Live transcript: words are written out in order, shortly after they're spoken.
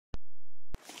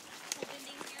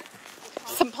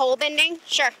Some pole bending?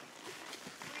 Sure.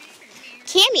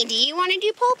 Cammy, do you want to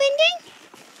do pole bending?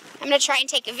 I'm going to try and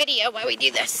take a video while we do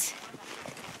this.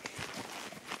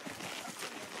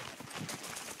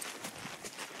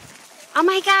 Oh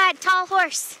my God, tall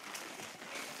horse.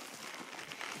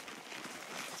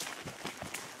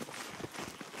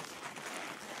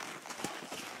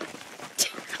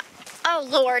 Oh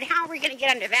Lord, how are we going to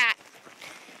get under that?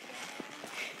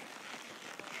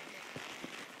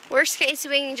 Worst case,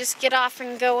 we can just get off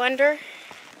and go under.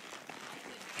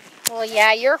 Well,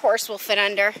 yeah, your horse will fit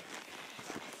under.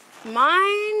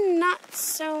 Mine, not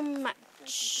so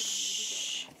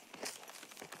much.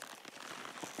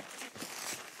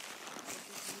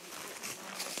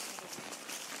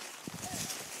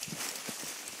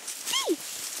 Hey.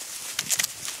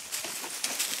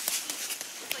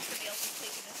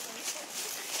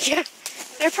 Yeah,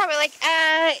 they're probably like,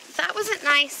 that wasn't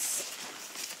nice.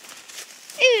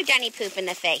 Ooh, Johnny poop in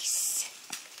the face.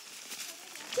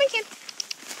 Come on, kid.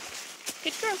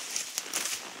 Good girl.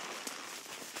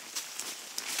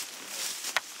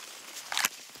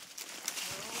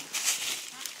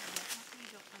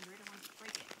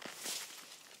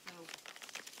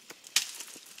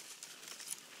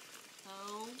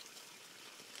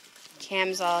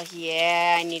 Cam's all,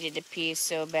 yeah, I needed to pee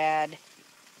so bad.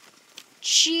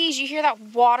 Jeez, you hear that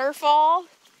waterfall?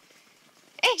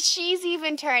 And she's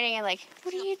even turning and like,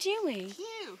 what are you doing?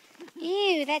 Ew.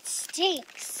 Ew, that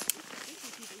stinks.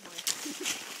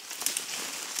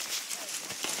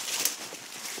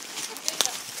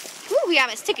 Ooh, we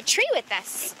almost took a tree with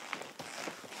us.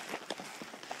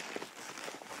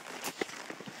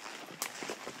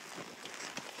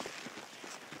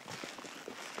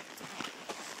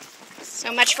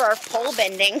 So much for our pole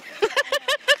bending.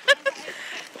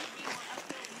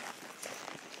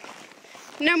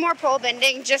 No more pole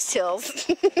bending, just hills.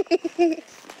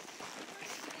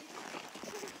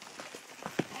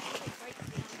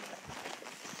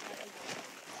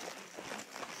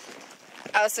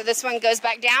 Oh, so this one goes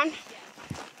back down?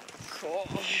 Cool.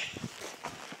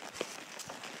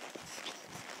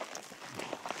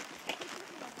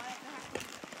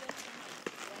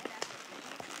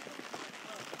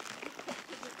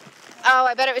 Oh,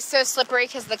 I bet it was so slippery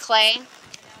because of the clay.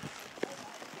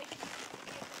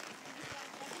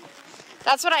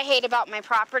 That's what I hate about my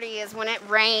property is when it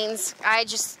rains, I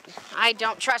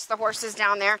don't trust the horses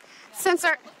down there. Since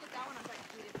our...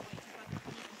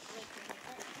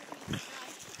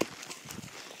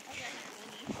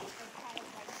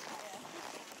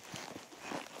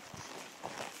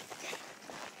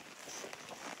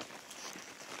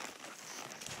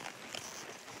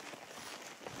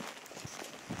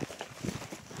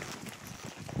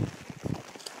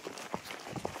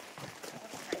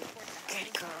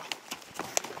 Good girl.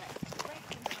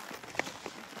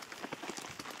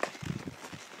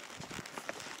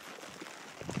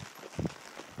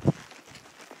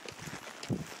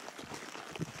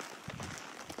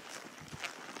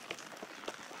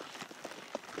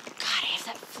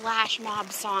 Flash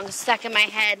Mob song stuck in my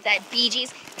head, that Bee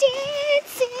Gees,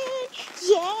 dancing,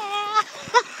 yeah.